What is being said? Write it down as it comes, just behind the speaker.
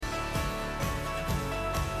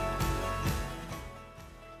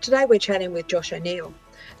Today we're chatting with Josh O'Neill.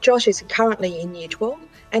 Josh is currently in Year 12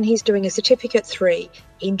 and he's doing a Certificate III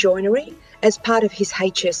in Joinery as part of his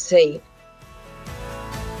HSC.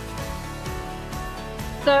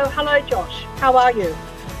 So, hello Josh, how are you?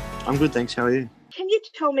 I'm good, thanks. How are you? Can you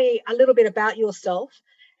tell me a little bit about yourself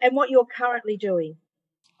and what you're currently doing?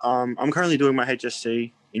 I'm currently doing my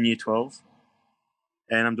HSC in Year 12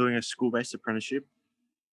 and I'm doing a school-based apprenticeship,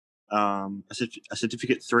 a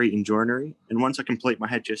Certificate III in Joinery. And once I complete my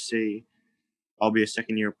HSC, I'll be a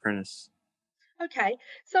second-year apprentice. Okay,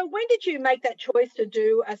 so when did you make that choice to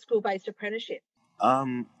do a school-based apprenticeship?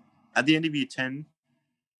 At the end of Year 10,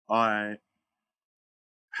 I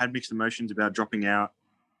had mixed emotions about dropping out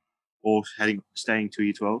or staying to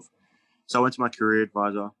Year 12. So I went to my career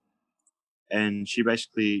advisor and she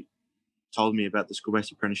basically told me about the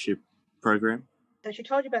school-based apprenticeship program. So she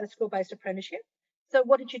told you about a school-based apprenticeship. So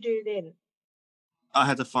what did you do then? I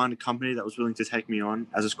had to find a company that was willing to take me on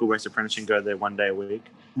as a school-based apprentice and go there 1 day a week.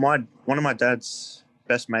 One of my dad's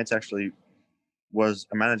best mates actually was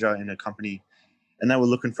a manager in a company and they were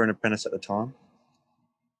looking for an apprentice at the time.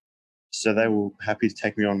 So they were happy to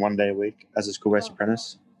take me on 1 day a week as a school-based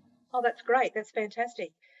apprentice. Oh, that's great. That's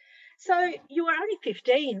fantastic. So you were only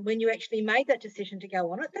 15 when you actually made that decision to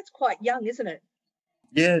go on it. That's quite young, isn't it?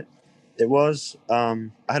 Yeah, it was. I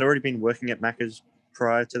had already been working at Macca's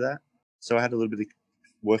prior to that. So I had a little bit of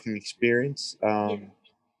working experience. And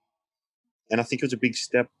I think it was a big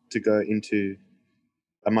step to go into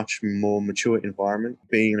a much more mature environment,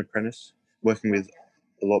 being an apprentice, working with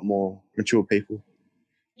a lot more mature people.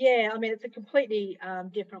 Yeah, I mean, it's a completely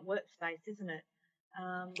different workspace, isn't it?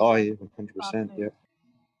 Oh, yeah, 100%, yeah.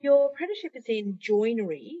 Your apprenticeship is in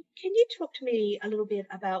joinery. Can you talk to me a little bit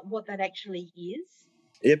about what that actually is?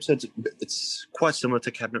 Yep, so it's quite similar to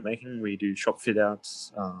cabinet making. We do shop fit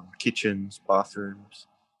outs, kitchens, bathrooms,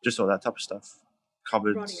 just all that type of stuff.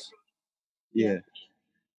 Cupboards. Right. Yeah.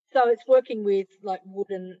 So it's working with like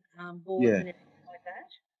wooden boards and everything like that?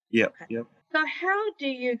 Yeah. Okay. Yep. So how do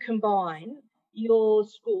you combine your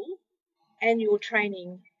school and your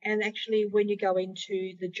training and actually when you go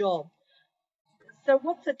into the job? So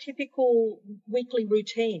what's a typical weekly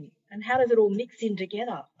routine and how does it all mix in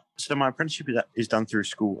together? So my apprenticeship is done through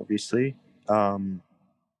school, obviously.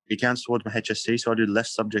 It counts towards my HSC, so I do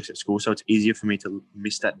less subjects at school, so it's easier for me to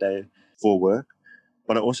miss that day for work.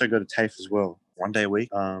 But I also go to TAFE as well, 1 day a week.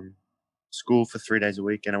 School for 3 days a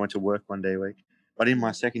week, and I went to work 1 day a week. But in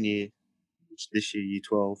my second year, which this year, Year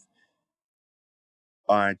 12,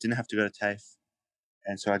 I didn't have to go to TAFE,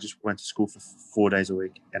 and so I just went to school for 4 days a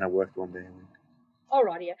week, and I worked 1 day a week. All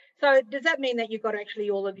right, yeah. So does that mean that you've got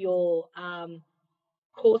actually all of your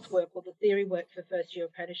coursework or the theory work for first year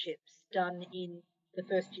apprenticeships done in the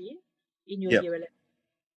first year in your year 11?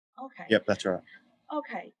 Okay. Yep, that's right.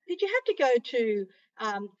 Okay. Did you have to go to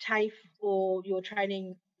TAFE or your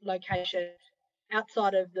training location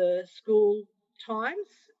outside of the school times?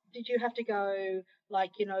 Did you have to go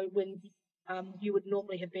when you would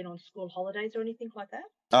normally have been on school holidays or anything like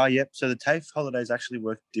that? Yep. So the TAFE holidays actually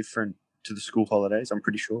work different to the school holidays, I'm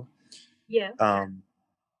pretty sure. Yeah.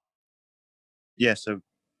 Yeah, so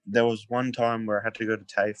there was one time where I had to go to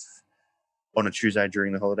TAFE on a Tuesday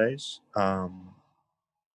during the holidays. But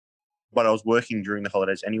I was working during the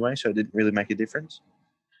holidays anyway, so it didn't really make a difference.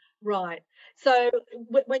 Right. So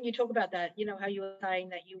when you talk about that, you know how you were saying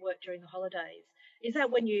that you work during the holidays, is that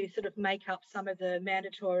when you sort of make up some of the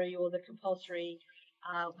mandatory or the compulsory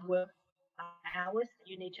work hours that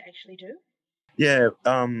you need to actually do? Yeah,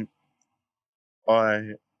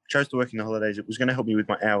 I chose to work in the holidays. It was going to help me with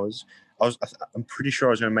my hours. I'm pretty sure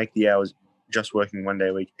I was going to make the hours just working 1 day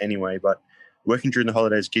a week anyway, but working during the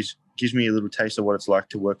holidays gives me a little taste of what it's like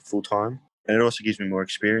to work full time, and it also gives me more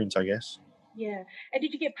experience, I guess. Yeah. And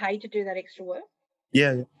did you get paid to do that extra work?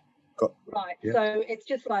 Yeah. Right. Yeah. So it's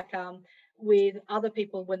just like with other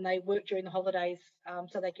people when they work during the holidays,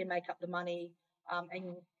 so they can make up the money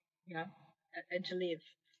and and to live.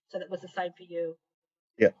 So that was the same for you.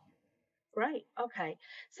 Yeah. Great. Okay.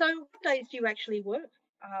 So what days do you actually work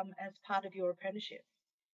as part of your apprenticeship?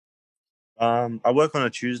 I work on a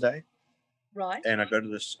Tuesday. Right. And I go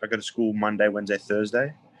to school Monday, Wednesday,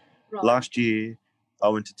 Thursday. Right. Last year, I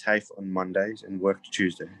went to TAFE on Mondays and worked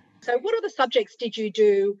Tuesday. So what other subjects did you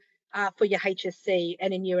do for your HSC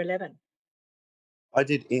and in Year 11? I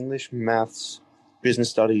did English, Maths, Business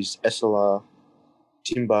Studies, SLR,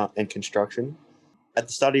 Timber, and Construction. At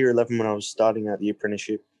the start of Year 11, when I was starting out the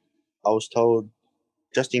apprenticeship, I was told,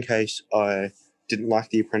 just in case I didn't like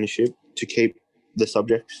the apprenticeship, to keep the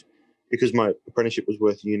subjects. Because my apprenticeship was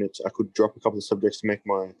worth units, I could drop a couple of subjects to make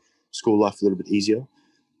my school life a little bit easier.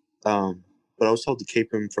 But but I was told to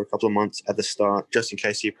keep him for a couple of months at the start, just in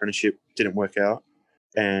case the apprenticeship didn't work out.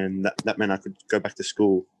 And that meant I could go back to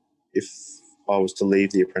school if I was to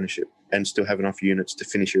leave the apprenticeship and still have enough units to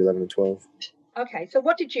finish year 11 and 12. Okay, so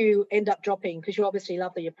what did you end up dropping? Because you obviously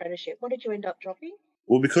love the apprenticeship. What did you end up dropping?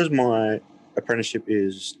 Well, because my apprenticeship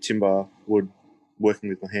is timber, wood, working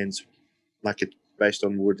with my hands, like it's based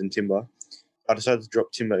on wood and timber, I decided to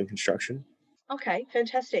drop timber and construction. Okay,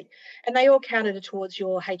 fantastic. And they all counted towards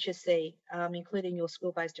your HSC, including your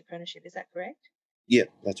school-based apprenticeship. Is that correct? Yeah,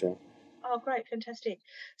 that's right. Oh, great, fantastic.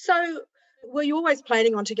 So, were you always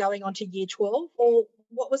planning on going on to year 12, or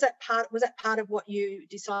what was that part? Was that part of what you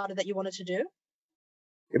decided that you wanted to do?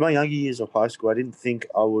 In my younger years of high school, I didn't think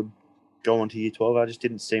I would go on to year 12. I just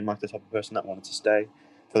didn't seem like the type of person that wanted to stay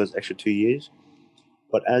for those extra 2 years.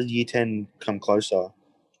 But as year 10 come closer,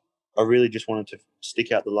 I really just wanted to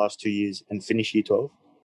stick out the last 2 years and finish year 12.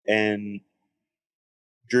 And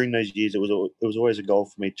during those years, it was always a goal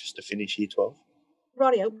for me just to finish year 12.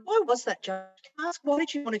 Rightio. Why was that, Josh? Can I ask, why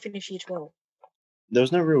did you want to finish year 12? There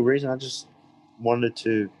was no real reason. I just wanted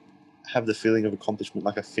to have the feeling of accomplishment,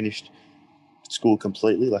 like I finished school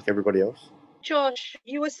completely, like everybody else. Josh,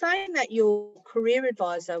 you were saying that your career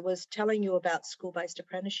advisor was telling you about school-based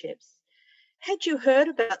apprenticeships. Had you heard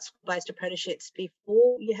about school-based apprenticeships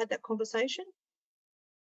before you had that conversation?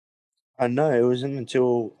 I know it wasn't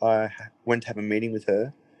until I went to have a meeting with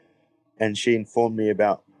her and she informed me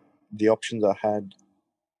about the options I had.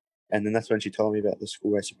 And then that's when she told me about the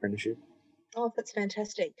school-based apprenticeship. Oh, that's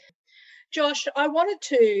fantastic. Josh, I wanted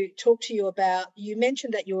to talk to you about, you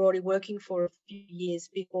mentioned that you were already working for a few years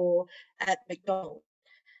before at McDonald's.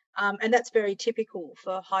 And that's very typical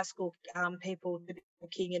for high school people to be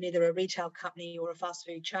working in either a retail company or a fast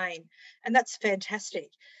food chain. And that's fantastic.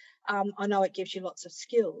 I know it gives you lots of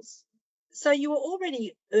skills. So you were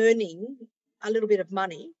already earning a little bit of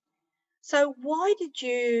money. So why did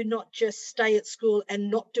you not just stay at school and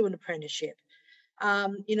not do an apprenticeship?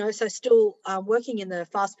 So still working in the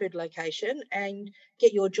fast food location and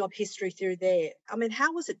get your job history through there. I mean,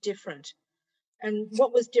 how was it different? And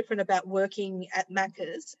what was different about working at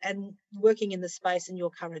Macca's and working in the space in your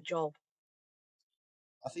current job?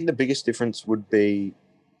 I think the biggest difference would be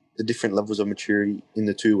the different levels of maturity in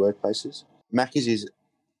the two workplaces. Macca's is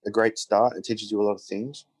a great start. It teaches you a lot of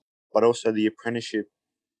things, but also the apprenticeship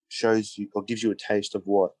shows you or gives you a taste of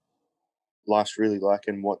what life's really like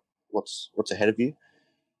and what's ahead of you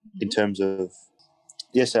in terms of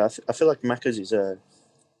so I feel like Macca's is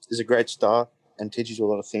a great start and teaches you a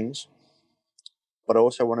lot of things, but I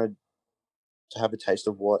also wanted to have a taste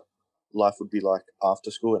of what life would be like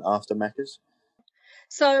after school and after Macca's.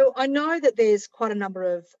 So I know that there's quite a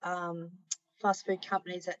number of fast food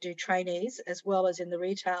companies that do trainees as well as in the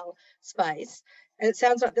retail space. And it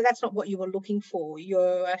sounds like that's not what you were looking for.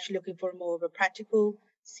 You're actually looking for more of a practical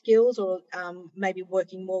skills or maybe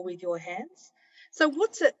working more with your hands. So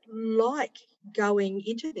what's it like going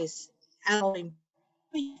into this adult environment?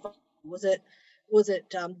 Was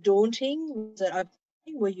it daunting? Was it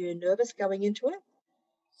overwhelming? Were you nervous going into it?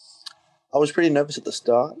 I was pretty nervous at the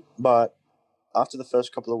start, but after the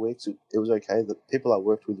first couple of weeks, it was okay. The people I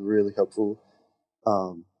worked with were really helpful.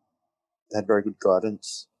 They had very good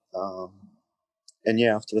guidance. And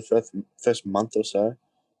yeah, after the first month or so,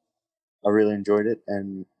 I really enjoyed it,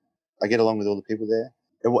 and I get along with all the people there.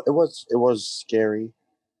 It was scary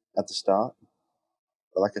at the start,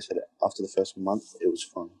 but like I said, after the first month, it was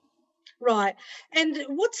fun. Right. And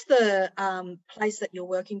what's the place that you're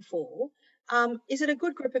working for? Is it a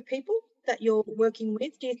good group of people that you're working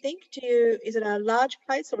with, do you think? Is it a large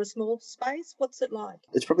place or a small space? What's it like?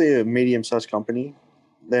 It's probably a medium-sized company.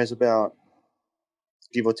 There's about,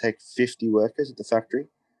 give or take, 50 workers at the factory,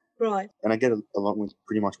 Right. and I get along with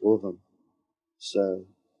pretty much all of them. So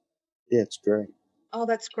yeah, it's great. Oh,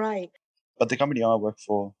 that's great. But the company I work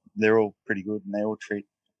for, they're all pretty good, and they all treat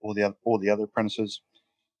all the other apprentices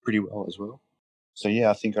pretty well as well. So yeah,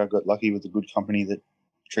 I think I got lucky with a good company that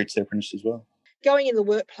treats their apprentices well. Going in the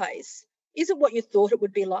workplace, is it what you thought it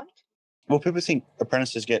would be like? Well, people think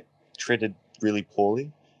apprentices get treated really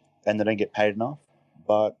poorly and they don't get paid enough.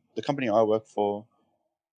 But the company I work for,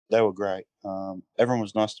 they were great. Everyone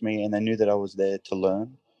was nice to me, and they knew that I was there to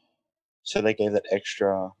learn. So they gave that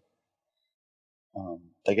extra.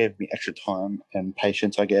 They gave me extra time and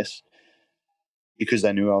patience, I guess, because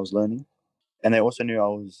they knew I was learning, and they also knew I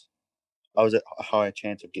was at a higher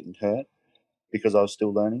chance of getting hurt because I was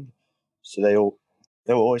still learning. So they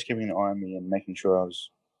were always keeping an eye on me and making sure I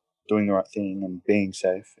was doing the right thing and being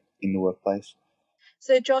safe in the workplace.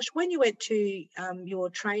 So, Josh, when you went to your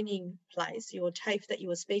training place, your TAFE that you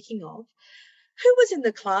were speaking of, who was in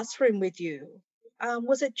the classroom with you?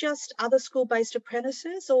 Was it just other school-based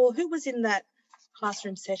apprentices, or who was in that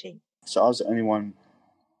classroom setting? So I was the only one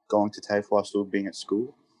going to TAFE while still being at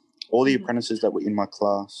school. All the apprentices that were in my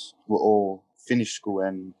class were all finished school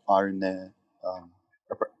and are in their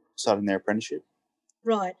starting their apprenticeship.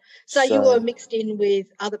 Right. So you were mixed in with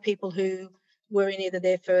other people who were in either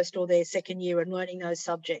their first or their second year and learning those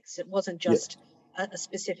subjects. It wasn't just a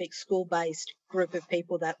specific school-based group of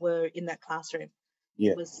people that were in that classroom.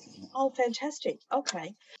 Yeah. It was, fantastic.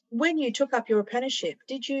 Okay. When you took up your apprenticeship,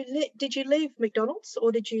 did you leave McDonald's,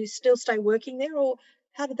 or did you still stay working there, or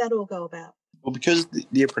how did that all go about? Well, because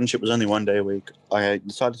the apprenticeship was only 1 day a week, I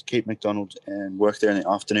decided to keep McDonald's and work there in the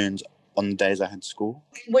afternoons on the days I had school.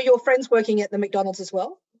 Were your friends working at the McDonald's as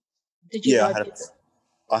well? Did you know people?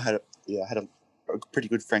 I had a pretty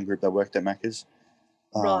good friend group that worked at Macca's.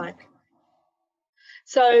 Right.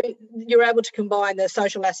 So you're able to combine the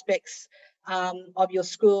social aspects of your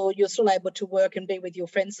school. You're still able to work and be with your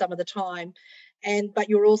friends some of the time, but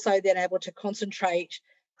you're also then able to concentrate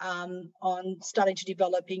on starting to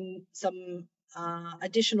developing some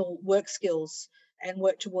additional work skills and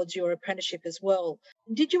work towards your apprenticeship as well.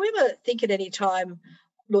 Did you ever think at any time,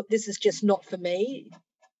 look, this is just not for me?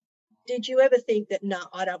 Did you ever think that, no,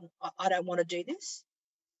 I don't want to do this?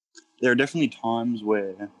 There are definitely times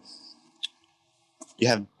where you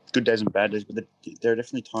have good days and bad days, but there are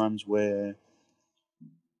definitely times where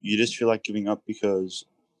you just feel like giving up because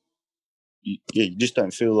you just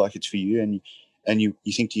don't feel like it's for you, and you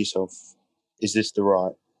think to yourself, is this the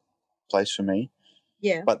right place for me?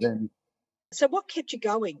 Yeah. But then, so what kept you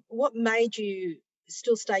going? What made you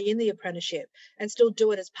still stay in the apprenticeship and still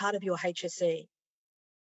do it as part of your HSC?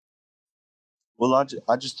 well,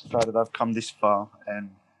 I just decided I've come this far and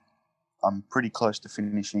I'm pretty close to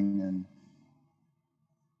finishing, and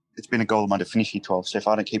it's been a goal of mine to finish Year 12. So if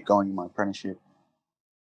I don't keep going in my apprenticeship,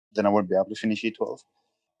 then I won't be able to finish Year 12.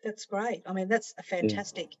 That's great. I mean, that's a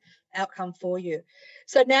fantastic outcome for you.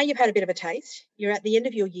 So now you've had a bit of a taste. You're at the end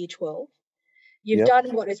of your Year 12. You've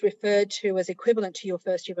done what is referred to as equivalent to your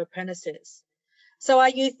first year of apprentices. So are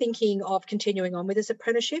you thinking of continuing on with this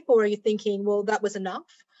apprenticeship, or are you thinking, well, that was enough?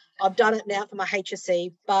 I've done it now for my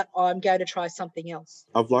HSC, but I'm going to try something else.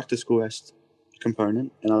 I've liked the school-based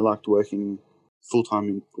component, and I liked working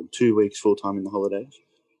full-time, 2 weeks full-time in the holidays.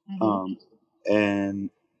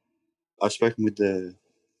 And I've spoken with the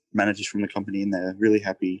managers from the company, and they're really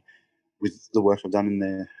happy with the work I've done, and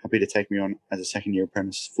they're happy to take me on as a second-year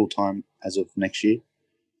apprentice full-time as of next year.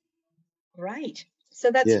 Great.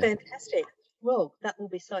 So that's fantastic. Well, that will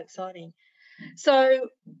be so exciting. So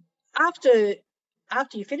after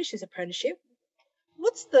you finish this apprenticeship,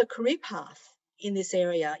 what's the career path in this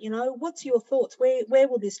area? You know, what's your thoughts? Where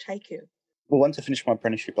will this take you? Well, once I finish my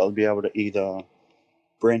apprenticeship, I'll be able to either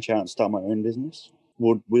branch out and start my own business.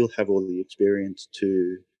 We'll have all the experience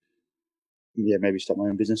to, maybe start my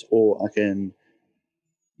own business, or I can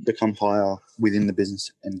become higher within the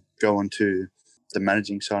business and go on to the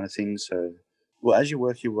managing side of things. So, well, as you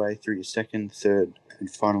work your way through your second, third, and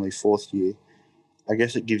finally fourth year, I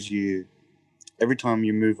guess it gives you, every time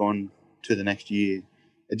you move on to the next year,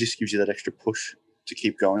 it just gives you that extra push to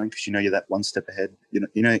keep going, because you know you're that one step ahead. You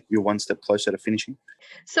know you're one step closer to finishing.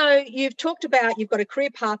 So you've talked about you've got a career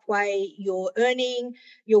pathway, you're earning,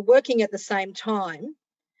 you're working at the same time.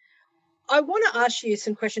 I want to ask you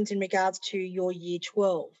some questions in regards to your Year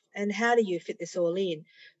 12 and how do you fit this all in?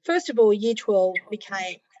 First of all, Year 12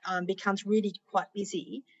 becomes really quite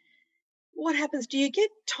busy. What happens? Do you get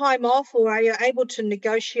time off, or are you able to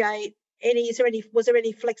negotiate was there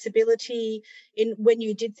any flexibility in when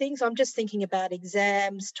you did things? I'm just thinking about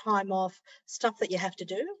exams, time off, stuff that you have to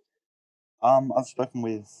do. I've spoken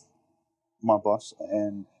with my boss,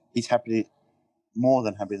 and he's more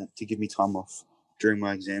than happy to give me time off during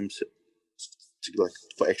my exams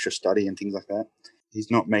for extra study and things like that.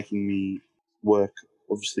 He's not making me work,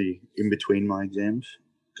 obviously, in between my exams,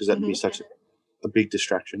 because that would be such a big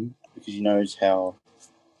distraction, because he knows how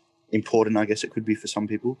important, I guess, it could be for some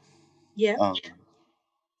people. Yeah.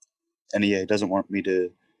 And he doesn't want me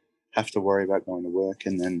to have to worry about going to work,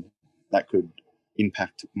 and then that could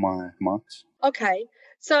impact my marks. Okay.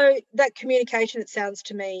 So that communication, it sounds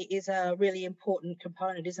to me, is a really important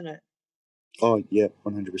component, isn't it? Oh, yeah,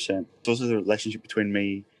 100%. It's also the relationship between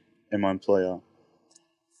me and my employer.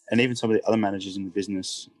 And even some of the other managers in the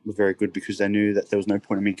business were very good, because they knew that there was no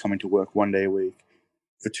point in me coming to work 1 day a week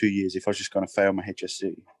for 2 years if I was just going to fail my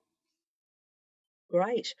HSC.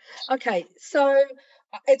 Great. Okay. So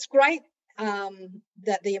it's great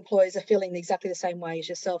that the employers are feeling exactly the same way as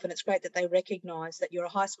yourself, and it's great that they recognise that you're a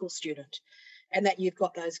high school student and that you've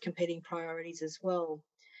got those competing priorities as well.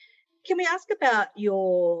 Can we ask about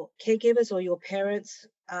your caregivers or your parents?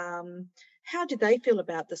 How did they feel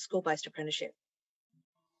about the school-based apprenticeship?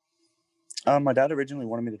 My dad originally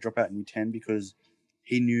wanted me to drop out in year 10 because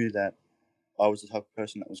he knew that I was the type of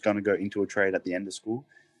person that was going to go into a trade at the end of school.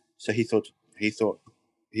 So he thought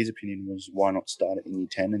his opinion was, why not start it in year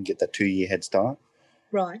 10 and get that 2-year head start?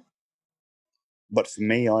 Right, But for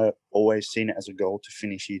me, I always seen it as a goal to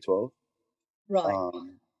finish year 12. right.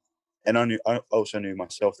 And I also knew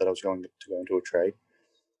myself that I was going to go into a trade.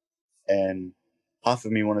 And half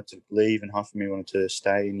of me wanted to leave and half of me wanted to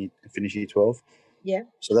stay and finish year 12. Yeah,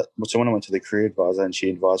 So when I went to the career advisor and she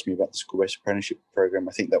advised me about the school-based apprenticeship program,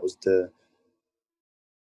 I think that was the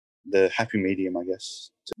happy medium, I guess.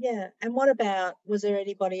 yeah. And what about, was there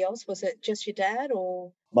anybody else? Was it just your dad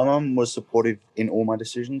or? My mum was supportive in all my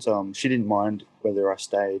decisions. She didn't mind whether I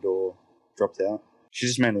stayed or dropped out. She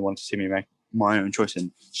just mainly wanted to see me make my own choice,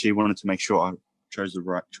 and she wanted to make sure I chose the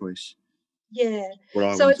right choice. Yeah. What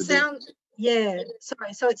I So wanted it to do. sounds, yeah,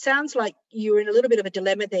 sorry. So it sounds like you were in a little bit of a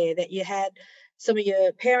dilemma there, that you had some of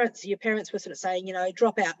your parents were sort of saying,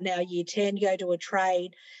 drop out now, year 10, go to a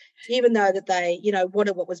trade, even though that they,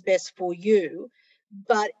 wanted what was best for you.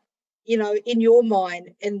 But, in your mind,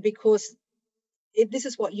 and because this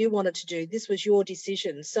is what you wanted to do, this was your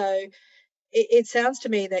decision. So it sounds to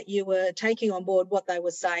me that you were taking on board what they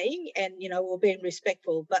were saying and, were being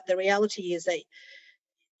respectful. But the reality is that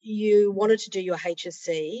you wanted to do your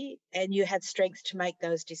HSC and you had strength to make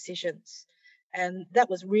those decisions. And that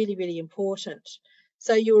was really, really important.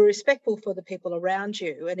 So you were respectful for the people around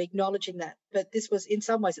you and acknowledging that. But this was, in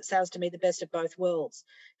some ways, it sounds to me, the best of both worlds,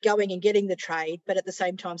 going and getting the trade, but at the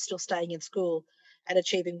same time still staying in school and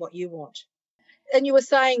achieving what you want. And you were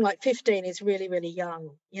saying like 15 is really, really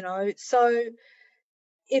young, So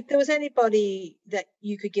if there was anybody that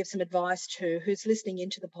you could give some advice to who's listening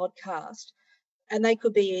into the podcast, and they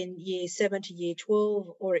could be in year 7 to year 12,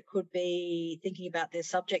 or it could be thinking about their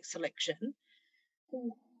subject selection,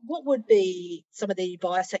 what would be some of the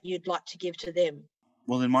advice that you'd like to give to them?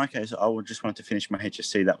 Well, in my case, I would just wanted to finish my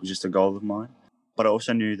HSC. That was just a goal of mine. But I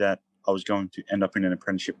also knew that I was going to end up in an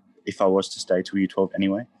apprenticeship if I was to stay till year 12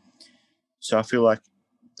 anyway. So I feel like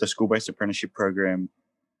the school-based apprenticeship program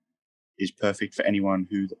is perfect for anyone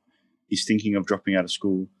who is thinking of dropping out of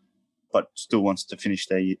school but still wants to finish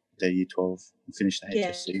their year 12 and finish the Yeah.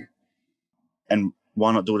 HSC. And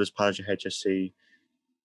why not do it as part of your HSC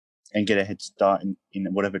and get a head start in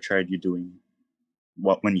whatever trade you're doing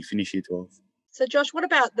when you finish year 12. So, Josh, what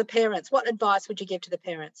about the parents? What advice would you give to the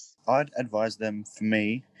parents? I'd advise them, for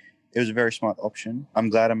me, it was a very smart option. I'm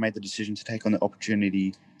glad I made the decision to take on the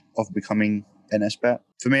opportunity of becoming an SBAT.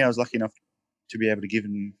 For me, I was lucky enough to be able to give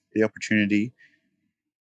them the opportunity.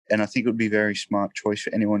 And I think it would be a very smart choice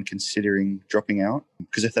for anyone considering dropping out.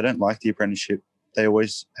 Because if they don't like the apprenticeship, they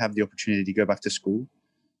always have the opportunity to go back to school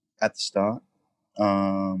at the start.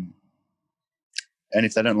 And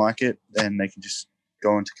if they don't like it, then they can just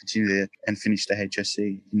go on to continue and finish the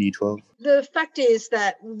HSC in year 12. The fact is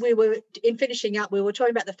that we were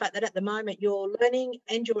talking about the fact that at the moment you're learning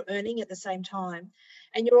and you're earning at the same time,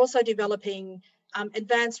 and you're also developing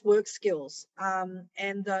advanced work skills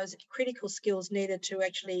and those critical skills needed to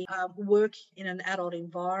actually work in an adult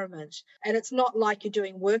environment. And it's not like you're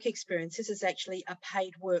doing work experience. This is actually a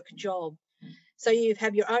paid work job. So you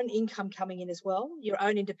have your own income coming in as well, your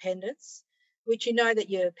own independence, which that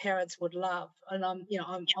your parents would love. And I'm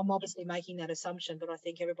obviously making that assumption, but I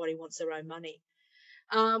think everybody wants their own money.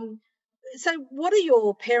 So what are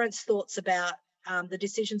your parents' thoughts about the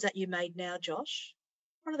decisions that you made now, Josh?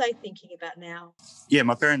 What are they thinking about now? Yeah,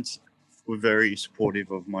 my parents were very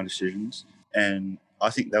supportive of my decisions, and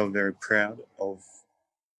I think they were very proud of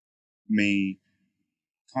me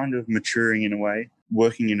kind of maturing in a way,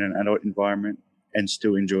 working in an adult environment and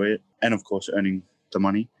still enjoy it, and of course earning the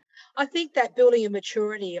money. I think that building of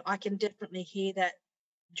maturity, I can definitely hear that,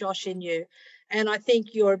 Josh, in you. And I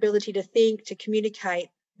think your ability to think, to communicate,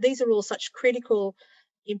 these are all such critical,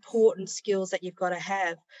 important skills that you've got to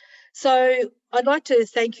have. So I'd like to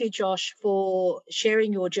thank you, Josh, for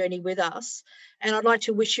sharing your journey with us. And I'd like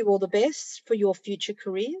to wish you all the best for your future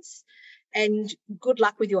careers and good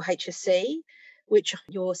luck with your HSC, which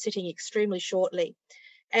you're sitting extremely shortly.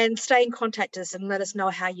 And stay in contact with us and let us know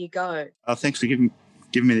how you go. Thanks for giving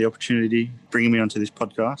me the opportunity, bringing me onto this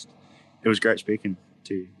podcast. It was great speaking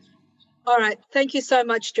to you. All right. Thank you so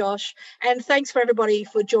much, Josh. And thanks for everybody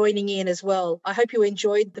for joining in as well. I hope you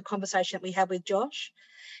enjoyed the conversation that we had with Josh.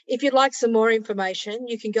 If you'd like some more information,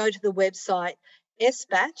 you can go to the website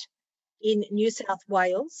SBAT in New South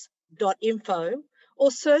Wales.info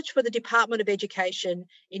or search for the Department of Education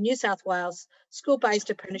in New South Wales school-based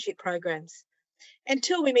apprenticeship programs.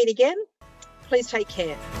 Until we meet again, please take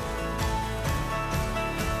care.